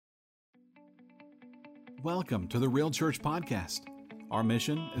Welcome to the Real Church Podcast. Our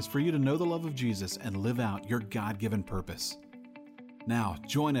mission is for you to know the love of Jesus and live out your God-given purpose. Now,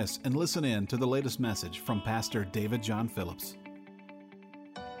 join us and listen in to the latest message from Pastor David John Phillips.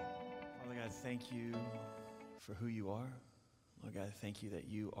 Father God, thank you for who you are. Lord God, thank you that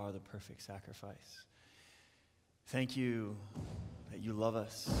you are the perfect sacrifice. Thank you that you love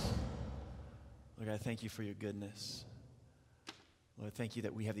us. Lord God, thank you for your goodness. Lord, thank you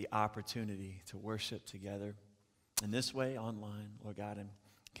that we have the opportunity to worship together in this way, online. Lord God, I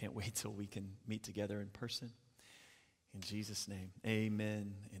can't wait till we can meet together in person. In Jesus' name,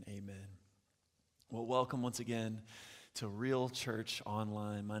 amen and amen. Well, welcome once again to Real Church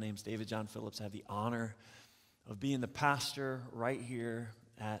Online. My name's David John Phillips. I have the honor of being the pastor right here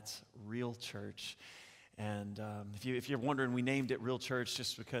at Real Church. And if you're wondering, we named it Real Church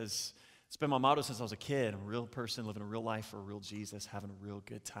just because it's been my motto since I was a kid. I'm a real person living a real life for a real Jesus, having a real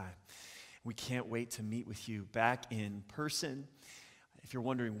good time. We can't wait to meet with you back in person. If you're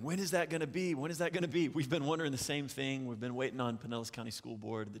wondering, when is that going to be? When is that going to be? We've been wondering the same thing. We've been waiting on Pinellas County School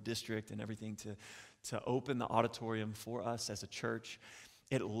Board, the district, and everything to open the auditorium for us as a church.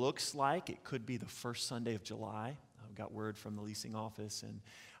 It looks like it could be the first Sunday of July. I've got word from the leasing office, and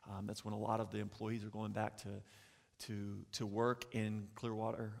that's when a lot of the employees are going back to work in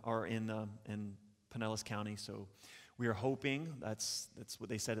Clearwater or in Pinellas County. So we are hoping that's what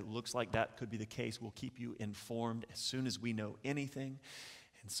they said. It looks like that could be the case. We'll keep you informed as soon as we know anything.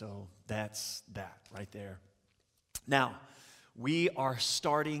 And so that's that right there. Now, we are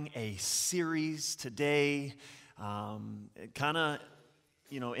starting a series today, kind of,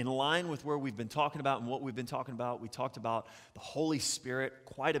 in line with where we've been talking about and what we've been talking about. We talked about the Holy Spirit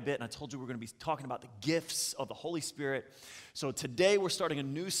quite a bit, and I told you we're going to be talking about the gifts of the Holy Spirit. So today we're starting a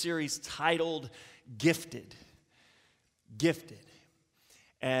new series titled Gifted. Gifted.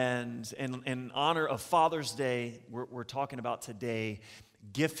 And in honor of Father's Day, we're talking about today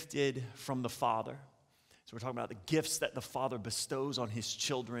gifted from the Father. So we're talking about the gifts that the Father bestows on His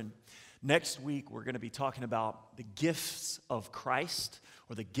children. Next week, we're going to be talking about the gifts of Christ,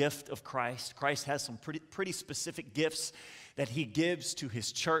 or the gift of Christ. Christ has some pretty specific gifts that He gives to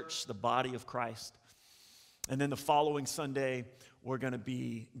His church, the body of Christ. And then the following Sunday, we're going to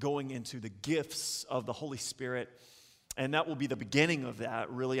be going into the gifts of the Holy Spirit. And that will be the beginning of that,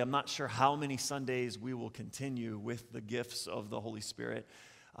 really. I'm not sure how many Sundays we will continue with the gifts of the Holy Spirit.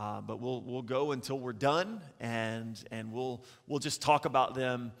 But we'll go until we're done, and we'll just talk about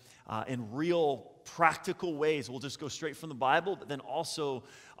them in real practical ways. We'll just go straight from the Bible, but then also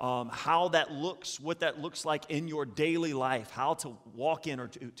how that looks, what that looks like in your daily life, how to walk in or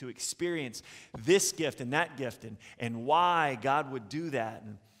to experience this gift and that gift, and why God would do that.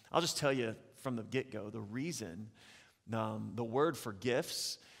 And I'll just tell you from the get-go, the reason, the word for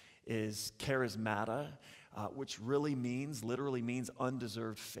gifts is charismata, which literally means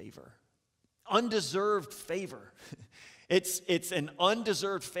undeserved favor. Undeserved favor. It's an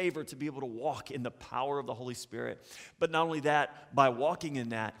undeserved favor to be able to walk in the power of the Holy Spirit. But not only that, by walking in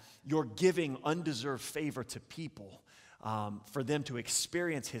that, you're giving undeserved favor to people for them to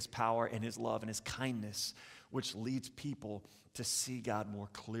experience His power and His love and His kindness, which leads people to see God more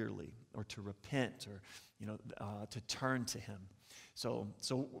clearly, or to repent, or to turn to Him. So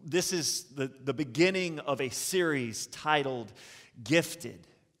this is the beginning of a series titled Gifted.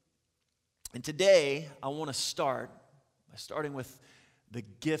 And today, I want to start by starting with the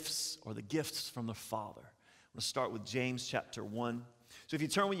gifts, or the gifts from the Father. I'm going to start with James chapter 1. So if you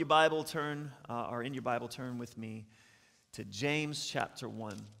turn with your Bible, turn with me to James chapter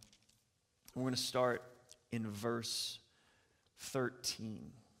 1. We're going to start in verse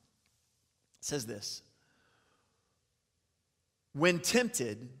 13. It says this: "When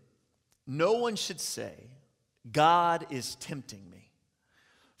tempted, no one should say, 'God is tempting me.'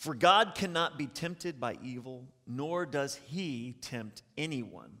 For God cannot be tempted by evil, nor does He tempt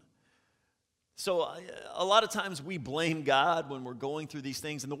anyone." So a lot of times we blame God when we're going through these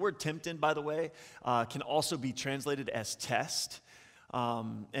things. And the word tempted, by the way, can also be translated as test.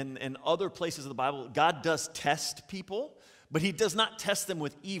 And other places of the Bible, God does test people, but He does not test them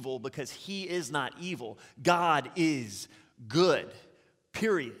with evil, because He is not evil. God is good,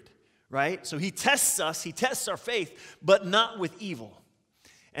 period, right? So He tests us, He tests our faith, but not with evil.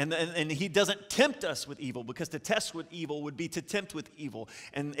 And He doesn't tempt us with evil, because to test with evil would be to tempt with evil.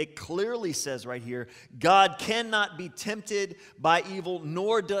 And it clearly says right here, God cannot be tempted by evil,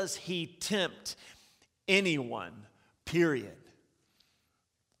 nor does He tempt anyone, period.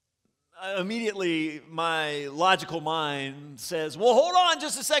 immediately my logical mind says, well, hold on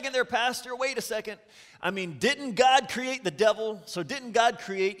just a second there, Pastor. Wait a second. I mean, didn't God create the devil? So didn't God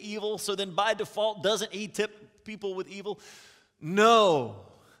create evil? So then by default, doesn't he tip people with evil? No.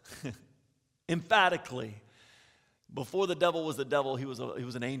 Emphatically. Before the devil was the devil, he was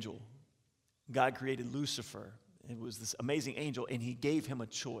an angel. God created Lucifer. It was this amazing angel, and he gave him a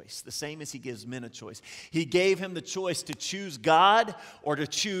choice, the same as he gives men a choice. He gave him the choice to choose God or to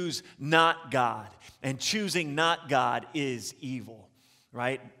choose not God. And choosing not God is evil,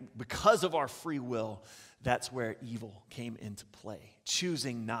 right? Because of our free will, that's where evil came into play,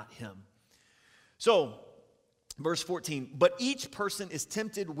 choosing not him. So, verse 14, but each person is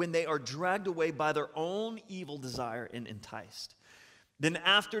tempted when they are dragged away by their own evil desire and enticed. Then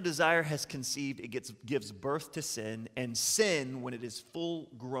after desire has conceived, it gives birth to sin, and sin, when it is full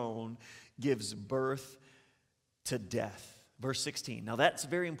grown, gives birth to death. Verse 16. Now that's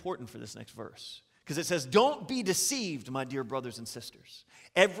very important for this next verse, because it says, don't be deceived, my dear brothers and sisters.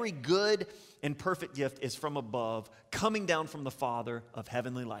 Every good and perfect gift is from above, coming down from the Father of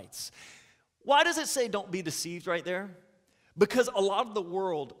heavenly lights. Why does it say don't be deceived right there? Because a lot of the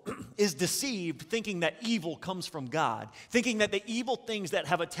world is deceived thinking that evil comes from God, thinking that the evil things that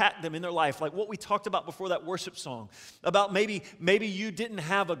have attacked them in their life, like what we talked about before that worship song, about maybe you didn't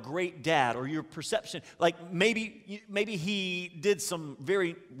have a great dad, or your perception, like maybe he did some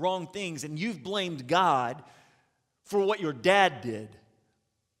very wrong things and you've blamed God for what your dad did.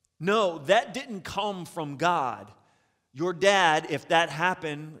 No, that didn't come from God. Your dad, if that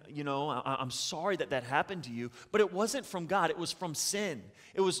happened, I'm sorry that happened to you, but it wasn't from God. It was from sin.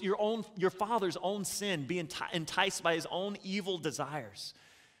 It was your father's own sin, being enticed by his own evil desires.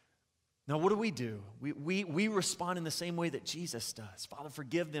 Now, what do? We respond in the same way that Jesus does. Father,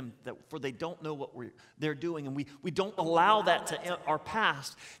 forgive them, for they don't know what they're doing. And we don't allow our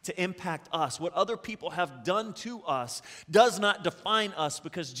past to impact us. What other people have done to us does not define us,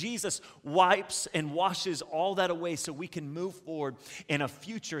 because Jesus wipes and washes all that away so we can move forward in a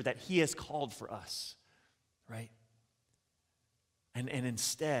future that he has called for us, right? And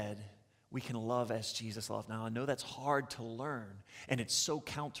instead, we can love as Jesus loved. Now, I know that's hard to learn, and it's so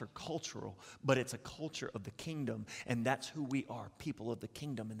countercultural, but it's a culture of the kingdom, and that's who we are, people of the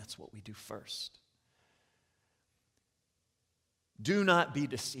kingdom, and that's what we do first. Do not be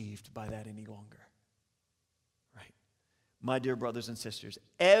deceived by that any longer, right? My dear brothers and sisters,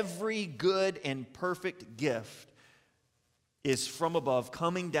 every good and perfect gift is from above,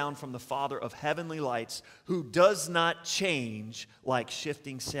 coming down from the Father of heavenly lights, who does not change like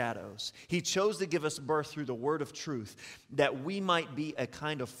shifting shadows. He chose to give us birth through the word of truth, that we might be a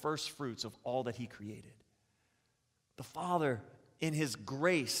kind of first fruits of all that he created. The Father, in his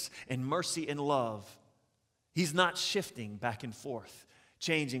grace and mercy and love, he's not shifting back and forth,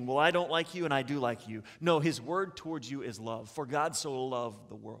 changing. Well, I don't like you and I do like you. No, his word towards you is love. For God so loved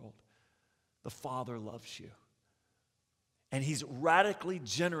the world. The Father loves you. And he's radically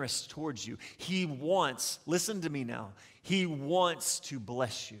generous towards you. He wants, listen to me now, he wants to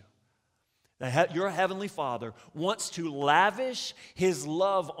bless you. Your heavenly Father wants to lavish his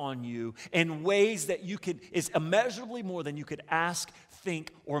love on you in ways that is immeasurably more than you could ask,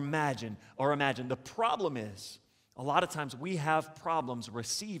 think, or imagine. The problem is, a lot of times we have problems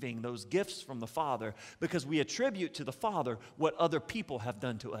receiving those gifts from the Father because we attribute to the Father what other people have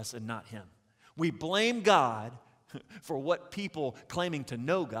done to us and not him. We blame God for what people claiming to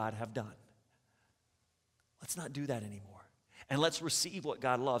know God have done. Let's not do that anymore. And let's receive what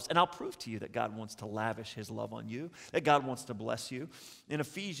God loves. And I'll prove to you that God wants to lavish his love on you, that God wants to bless you. In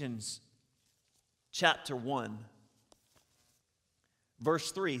Ephesians chapter 1,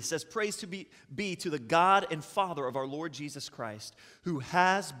 verse 3 says, praise be to the God and Father of our Lord Jesus Christ, who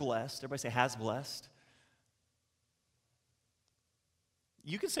has blessed, everybody say has blessed.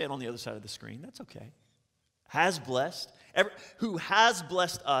 You can say it on the other side of the screen, that's okay. Has blessed, who has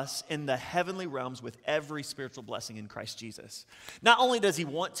blessed us in the heavenly realms with every spiritual blessing in Christ Jesus. Not only does he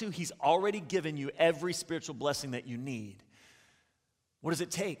want to, he's already given you every spiritual blessing that you need. What does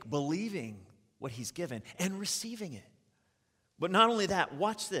it take? Believing what he's given and receiving it. But not only that,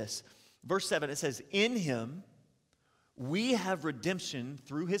 watch this. Verse 7, it says, in him we have redemption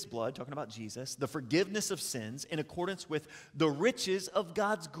through his blood, talking about Jesus, the forgiveness of sins in accordance with the riches of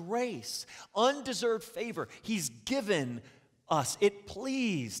God's grace. Undeserved favor he's given us. It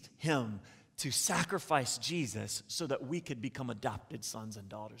pleased him to sacrifice Jesus so that we could become adopted sons and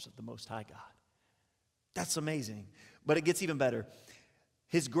daughters of the Most High God. That's amazing. But it gets even better.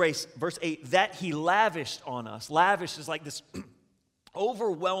 His grace, verse 8, that he lavished on us. Lavish is like this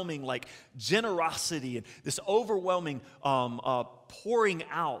overwhelming like generosity and this overwhelming pouring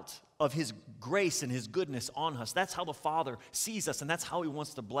out of his grace and his goodness on us. That's how the Father sees us, and that's how he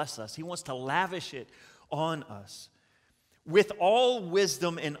wants to bless us. He wants to lavish it on us. With all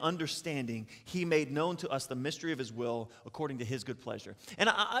wisdom and understanding, he made known to us the mystery of his will according to his good pleasure. And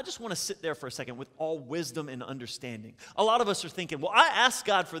I just want to sit there for a second with all wisdom and understanding. A lot of us are thinking, well, I asked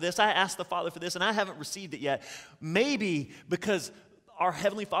God for this, I asked the Father for this, and I haven't received it yet. Maybe because our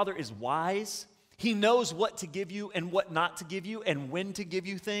Heavenly Father is wise. He knows what to give you and what not to give you and when to give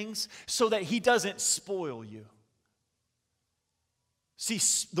you things so that he doesn't spoil you. See,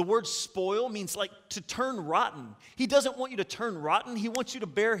 the word spoil means like to turn rotten. He doesn't want you to turn rotten. He wants you to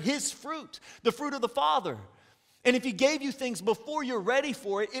bear his fruit, the fruit of the Father. And if he gave you things before you're ready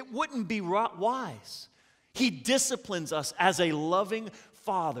for it, it wouldn't be wise. He disciplines us as a loving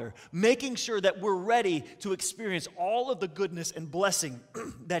Father, making sure that we're ready to experience all of the goodness and blessing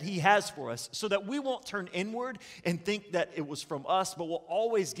that he has for us so that we won't turn inward and think that it was from us, but we'll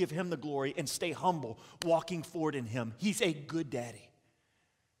always give him the glory and stay humble, walking forward in him. He's a good daddy.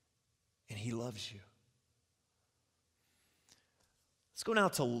 And he loves you. Let's go now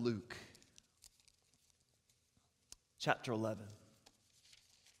to Luke, chapter 11.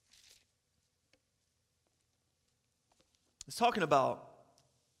 It's talking about,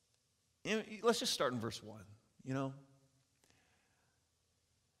 let's just start in verse 1, It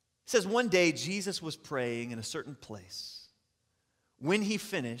says, one day Jesus was praying in a certain place. When he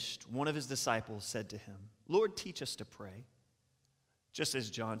finished, one of his disciples said to him, Lord, teach us to pray, just as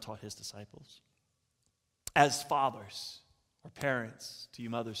John taught his disciples. As fathers or parents, to you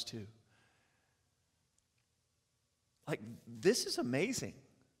mothers too. Like, this is amazing.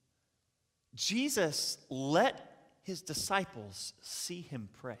 Jesus let his disciples see him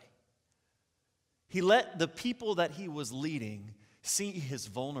pray. He let the people that he was leading see his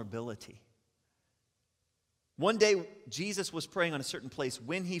vulnerability. One day, Jesus was praying on a certain place.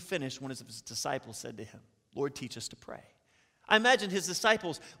 When he finished, one of his disciples said to him, Lord, teach us to pray. I imagine his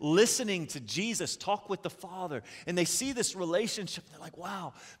disciples listening to Jesus talk with the Father, and they see this relationship. They're like,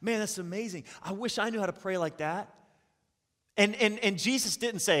 wow, man, that's amazing. I wish I knew how to pray like that. And Jesus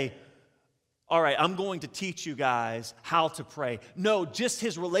didn't say, all right, I'm going to teach you guys how to pray. No, just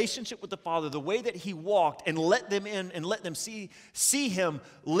his relationship with the Father, the way that he walked and let them in and let them see him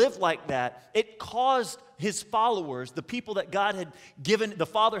live like that, it caused his followers, the people that God had given, the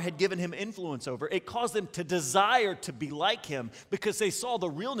Father had given him influence over, it caused them to desire to be like him because they saw the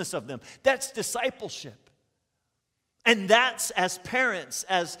realness of them. That's discipleship. And that's, as parents,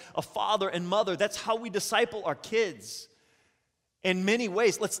 as a father and mother, that's how we disciple our kids. In many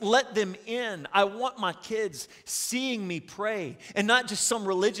ways, let's let them in. I want my kids seeing me pray, and not just some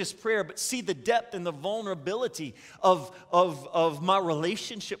religious prayer, but see the depth and the vulnerability of my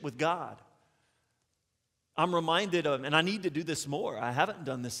relationship with God. I'm reminded of, and I need to do this more. I haven't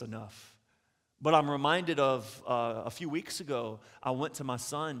done this enough. But I'm reminded of a few weeks ago, I went to my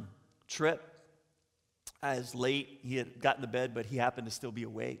son, Trip. As late, he had gotten to bed, but he happened to still be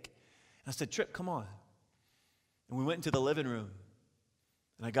awake. And I said, Trip, come on. And we went into the living room.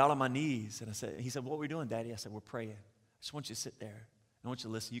 And I got on my knees, and he said, what are we doing, Daddy? I said, we're praying. I just want you to sit there. I want you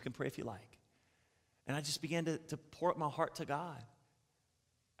to listen. You can pray if you like. And I just began to pour up my heart to God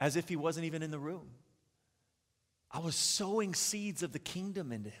as if he wasn't even in the room. I was sowing seeds of the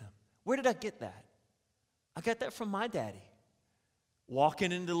kingdom into him. Where did I get that? I got that from my daddy.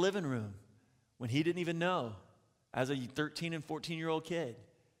 Walking into the living room when he didn't even know, as a 13 and 14-year-old kid,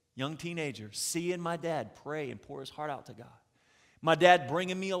 young teenager, seeing my dad pray and pour his heart out to God. My dad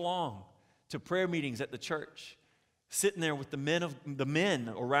bringing me along to prayer meetings at the church, sitting there with the men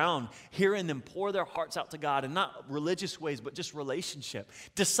around, hearing them pour their hearts out to God, and not religious ways, but just relationship.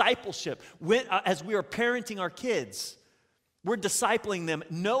 Discipleship. As we are parenting our kids, we're discipling them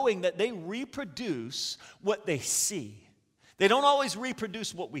knowing that they reproduce what they see. They don't always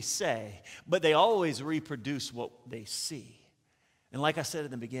reproduce what we say, but they always reproduce what they see. And like I said in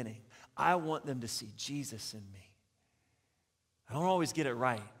the beginning, I want them to see Jesus in me. I don't always get it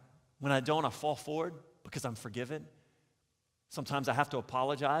right. When I don't, I fall forward because I'm forgiven. Sometimes I have to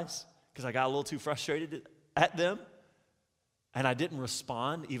apologize because I got a little too frustrated at them and I didn't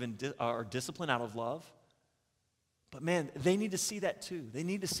respond even or discipline out of love. But man, they need to see that too. They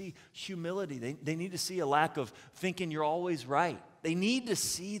need to see humility. They need to see a lack of thinking you're always right. They need to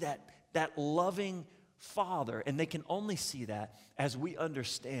see that loving Father, and they can only see that as we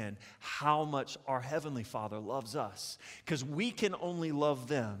understand how much our Heavenly Father loves us, because we can only love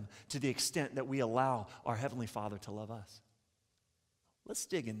them to the extent that we allow our Heavenly Father to love us. Let's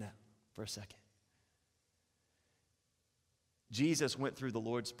dig in that for a second. Jesus went through the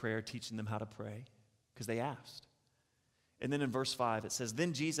Lord's Prayer teaching them how to pray because they asked. And then in verse 5, it says,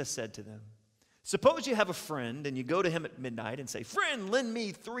 then Jesus said to them, suppose you have a friend and you go to him at midnight and say, friend, lend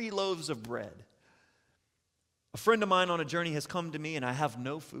me 3 loaves of bread. A friend of mine on a journey has come to me and I have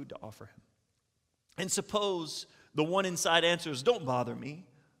no food to offer him. And suppose the one inside answers, don't bother me.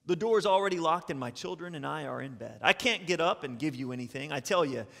 The door is already locked and my children and I are in bed. I can't get up and give you anything. I tell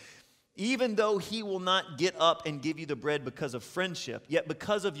you, even though he will not get up and give you the bread because of friendship, yet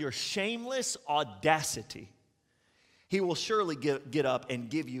because of your shameless audacity, he will surely get up and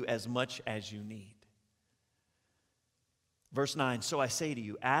give you as much as you need. Verse 9, so I say to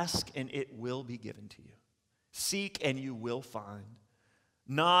you, ask and it will be given to you. Seek and you will find.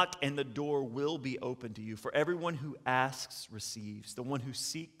 Knock and the door will be open to you. For everyone who asks receives. The one who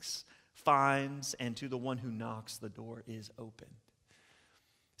seeks finds. And to the one who knocks, the door is opened.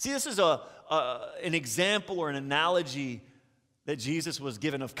 See, this is an example or an analogy that Jesus was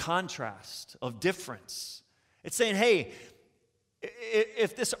given of contrast, of difference. It's saying, hey,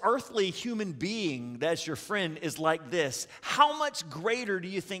 if this earthly human being that's your friend is like this, how much greater do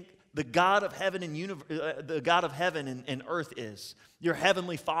you think the God of heaven and earth is? Your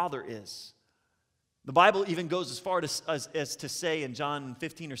heavenly Father is. The Bible even goes as far as to say in John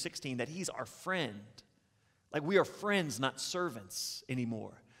 15 or 16 that he's our friend. Like we are friends, not servants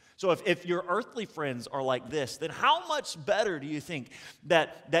anymore. So if your earthly friends are like this, then how much better do you think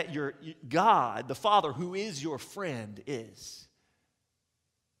that your God, the Father who is your friend, is?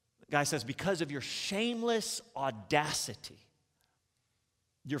 The guy says, because of your shameless audacity,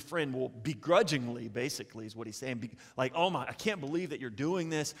 your friend will begrudgingly, basically, is what he's saying. Be like, oh my, I can't believe that you're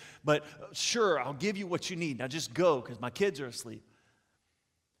doing this, but sure, I'll give you what you need. Now just go, because my kids are asleep.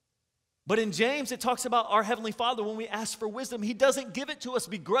 But in James, it talks about our Heavenly Father. When we ask for wisdom, He doesn't give it to us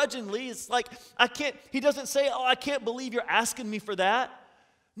begrudgingly. It's like, He doesn't say, oh, I can't believe you're asking me for that.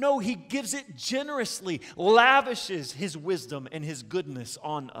 No, He gives it generously, lavishes His wisdom and His goodness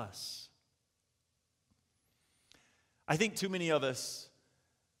on us. I think too many of us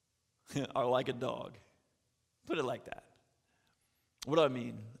are like a dog. Put it like that. What do I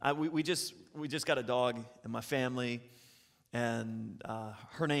mean? We just got a dog in my family. And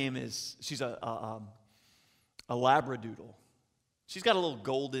her name is, she's a Labradoodle. She's got a little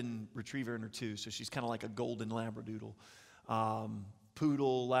golden retriever in her too, so she's kind of like a golden Labradoodle.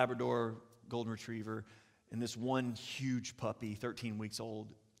 Poodle, Labrador, golden retriever, and this one huge puppy, 13 weeks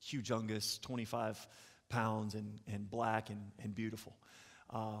old, humongous, 25 pounds, and black and beautiful.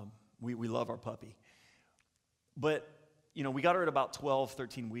 We love our puppy. But, you know, we got her at about 12,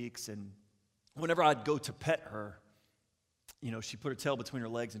 13 weeks, and whenever I'd go to pet her, you know, she'd put her tail between her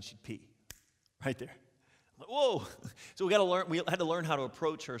legs and she'd pee right there. I'm like, whoa. So we had to learn how to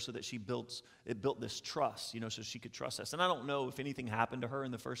approach her so that it built this trust, you know, so she could trust us. And I don't know if anything happened to her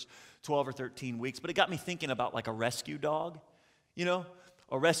in the first 12 or 13 weeks, but it got me thinking about like a rescue dog, you know,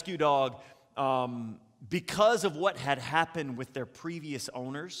 a rescue dog, because of what had happened with their previous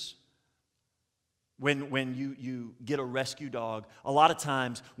owners. When you get a rescue dog, a lot of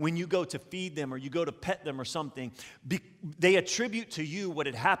times when you go to feed them or you go to pet them or something, they attribute to you what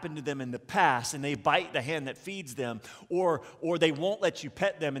had happened to them in the past, and they bite the hand that feeds them, or they won't let you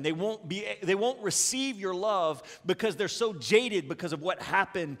pet them, and they won't receive your love because they're so jaded because of what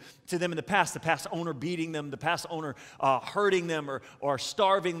happened to them in the past owner beating them, the past owner hurting them or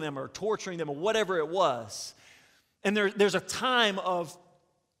starving them or torturing them or whatever it was. And there's a time of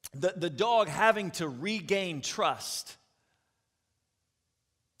the dog having to regain trust.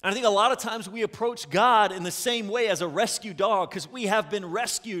 And I think a lot of times we approach God in the same way as a rescue dog, because we have been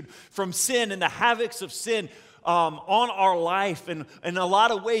rescued from sin and the havocs of sin on our life, and in a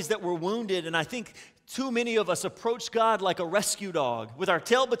lot of ways that we're wounded. And I think too many of us approach God like a rescue dog with our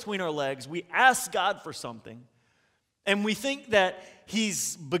tail between our legs. We ask God for something, and we think that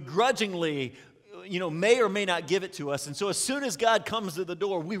He's begrudgingly, you know, may or may not give it to us. And so as soon as God comes to the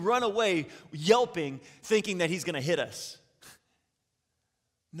door, we run away yelping, thinking that He's going to hit us.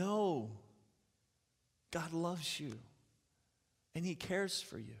 No. God loves you, and He cares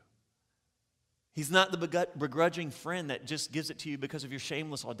for you. He's not the begrudging friend that just gives it to you because of your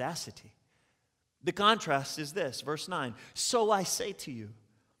shameless audacity. The contrast is this, verse 9. So I say to you,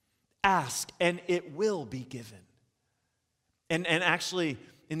 ask, and it will be given. And actually,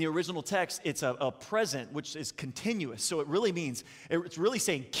 in the original text, it's a present, which is continuous. So it really means, it's really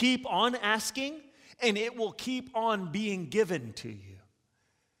saying, keep on asking, and it will keep on being given to you.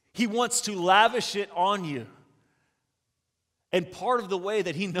 He wants to lavish it on you. And part of the way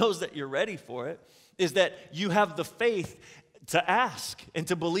that He knows that you're ready for it is that you have the faith to ask and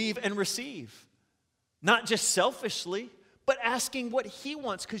to believe and receive. Not just selfishly, but asking what he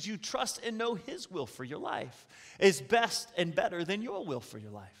wants because you trust and know his will for your life is best and better than your will for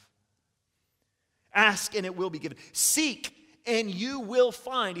your life. Ask and it will be given. Seek and you will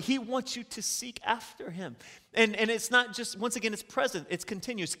find. He wants you to seek after him. And it's not just, once again, it's present, it's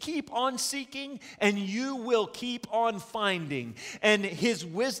continuous. Keep on seeking and you will keep on finding. And his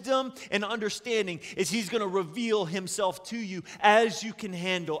wisdom and understanding is he's going to reveal himself to you as you can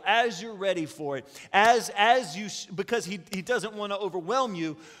handle, as you're ready for it, because he doesn't want to overwhelm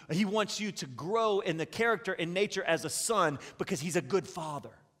you. He wants you to grow in the character and nature as a son because he's a good father.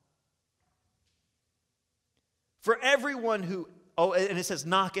 For everyone who, and it says,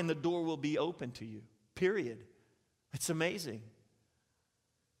 knock and the door will be open to you, period. It's amazing.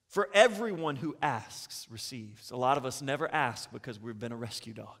 For everyone who asks, receives. A lot of us never ask because we've been a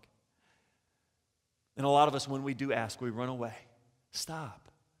rescue dog. And a lot of us, when we do ask, we run away.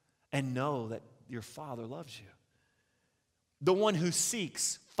 Stop and know that your Father loves you. The one who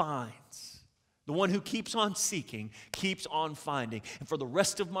seeks finds. The one who keeps on seeking, keeps on finding. And for the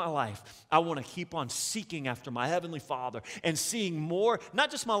rest of my life, I want to keep on seeking after my Heavenly Father and seeing more, not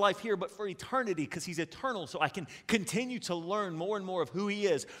just my life here, but for eternity, because he's eternal, so I can continue to learn more and more of who he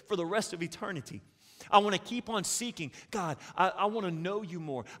is for the rest of eternity. I want to keep on seeking. God, I want to know you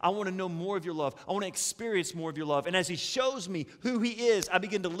more. I want to know more of your love. I want to experience more of your love. And as he shows me who he is, I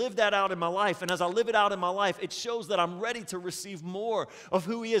begin to live that out in my life. And as I live it out in my life, it shows that I'm ready to receive more of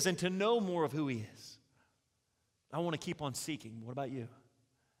who he is and to know more of who he is. I want to keep on seeking. What about you?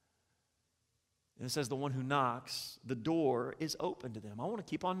 And it says the one who knocks, the door is open to them. I want to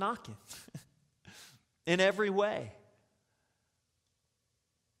keep on knocking in every way.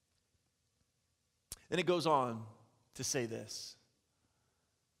 Then it goes on to say this.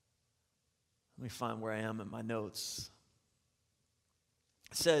 Let me find where I am in my notes.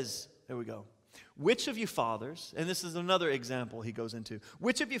 It says, there we go. Which of you fathers, and this is another example he goes into,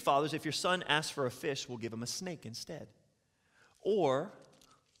 which of you fathers, if your son asks for a fish, will give him a snake instead? Or,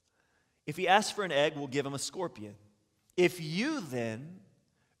 if he asks for an egg, will give him a scorpion? If you then,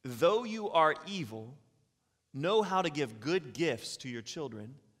 though you are evil, know how to give good gifts to your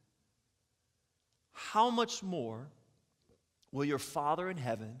children, how much more will your Father in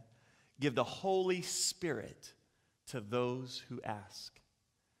heaven give the Holy Spirit to those who ask?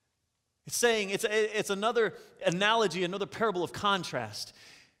 It's saying, it's another analogy, another parable of contrast.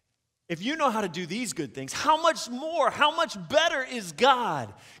 If you know how to do these good things, how much more, how much better is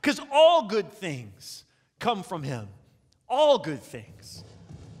God? Because all good things come from him. All good things.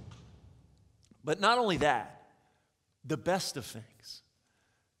 But not only that, the best of things.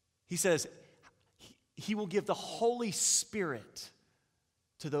 He says, he will give the Holy Spirit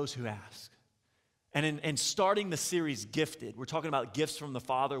to those who ask. And in starting the series, Gifted, we're talking about gifts from the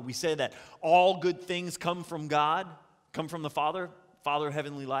Father. We say that all good things come from God, come from the Father, Father of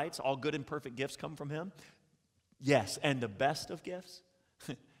heavenly lights. All good and perfect gifts come from him. Yes, and the best of gifts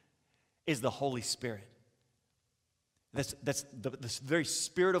is the Holy Spirit. That's the very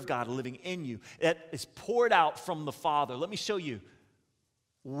Spirit of God living in you. That is poured out from the Father. Let me show you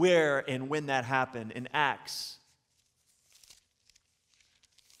where and when that happened in Acts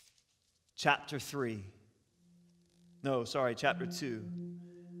chapter 2.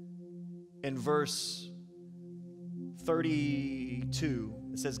 In verse 32,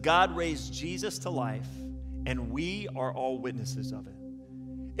 it says, God raised Jesus to life, and we are all witnesses of it.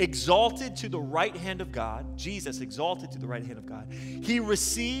 Exalted to the right hand of God, Jesus exalted to the right hand of God, he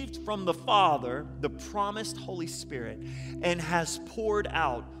received from the Father the promised Holy Spirit and has poured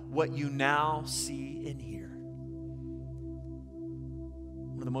out what you now see and hear.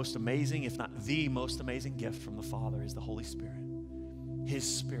 One of the most amazing, if not the most amazing gift from the Father is the Holy Spirit. His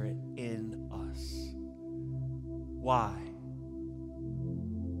Spirit in us. Why?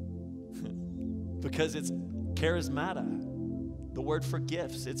 Because it's charismata. The word for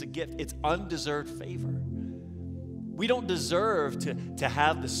gifts, it's a gift. It's undeserved favor. We don't deserve to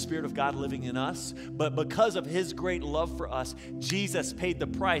have the Spirit of God living in us, but because of his great love for us, Jesus paid the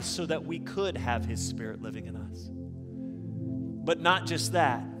price so that we could have his Spirit living in us. But not just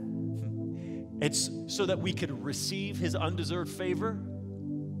that. It's so that we could receive his undeserved favor,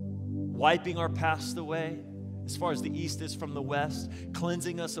 wiping our past away, as far as the east is from the west,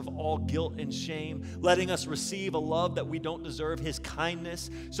 cleansing us of all guilt and shame, letting us receive a love that we don't deserve, his kindness,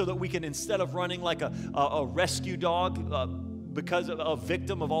 so that we can, instead of running like a rescue dog because of a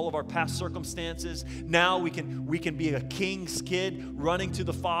victim of all of our past circumstances, now we can be a king's kid running to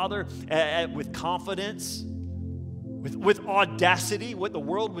the Father with confidence, with audacity, what the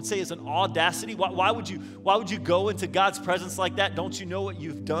world would say is an audacity. Why would you go into God's presence like that? Don't you know what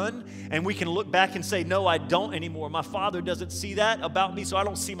you've done? And we can look back and say, no, I don't anymore. My Father doesn't see that about me, so I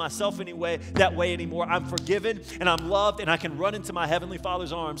don't see myself that way anymore. I'm forgiven and I'm loved, and I can run into my Heavenly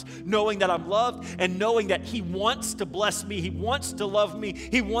Father's arms knowing that I'm loved and knowing that He wants to bless me. He wants to love me.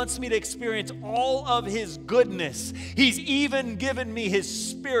 He wants me to experience all of His goodness. He's even given me His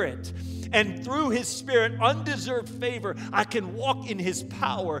Spirit. And through His Spirit, undeserved favor, I can walk in His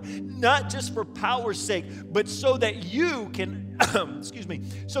power, not just for power's sake, but so that you can,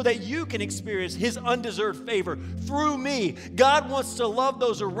 so that you can experience His undeserved favor through me. God wants to love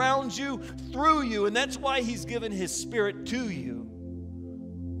those around you through you, and that's why He's given His Spirit to you.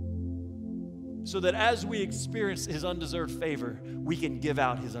 So that as we experience His undeserved favor, we can give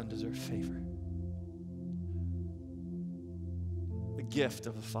out His undeserved favor. The gift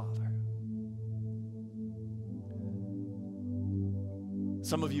of the Father.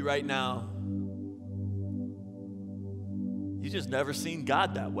 Some of you right now, you just never seen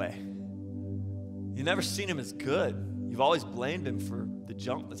God that way. You've never seen Him as good. You've always blamed Him for the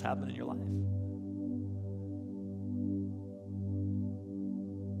junk that's happened in your life.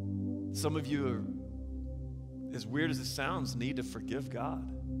 Some of you are, as weird as it sounds, need to forgive God.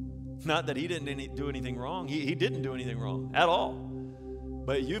 Not that He didn't do anything wrong. He didn't do anything wrong at all.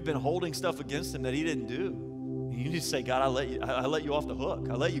 But you've been holding stuff against Him that He didn't do. You need to say, God, I let you off the hook.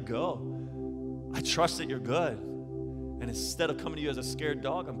 I let you go. I trust that you're good. And instead of coming to you as a scared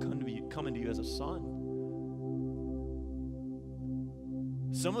dog, I'm coming to you as a son.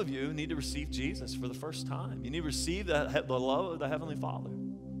 Some of you need to receive Jesus for the first time. You need to receive the love of the Heavenly Father.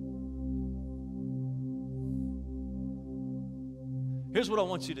 Here's what I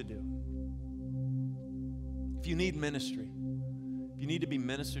want you to do. If you need ministry, if you need to be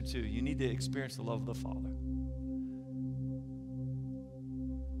ministered to, you need to experience the love of the Father.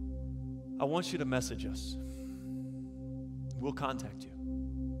 I want you to message us. We'll contact you.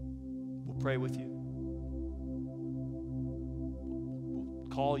 We'll pray with you. We'll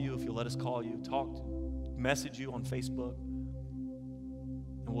call you if you'll let us call you. Message you on Facebook.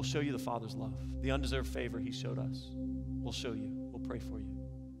 And we'll show you the Father's love. The undeserved favor He showed us. We'll show you. We'll pray for you.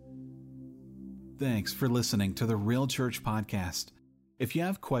 Thanks for listening to the Real Church Podcast. If you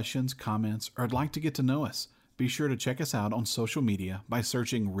have questions, comments, or would like to get to know us, be sure to check us out on social media by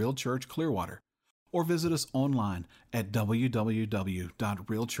searching Real Church Clearwater, or visit us online at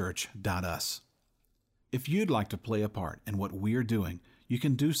www.realchurch.us. If you'd like to play a part in what we're doing, you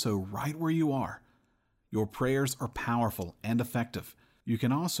can do so right where you are. Your prayers are powerful and effective. You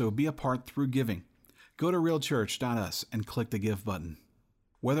can also be a part through giving. Go to realchurch.us and click the Give button.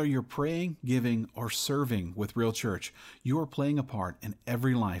 Whether you're praying, giving, or serving with Real Church, you are playing a part in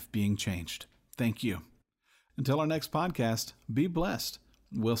every life being changed. Thank you. Until our next podcast, be blessed.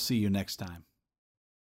 We'll see you next time.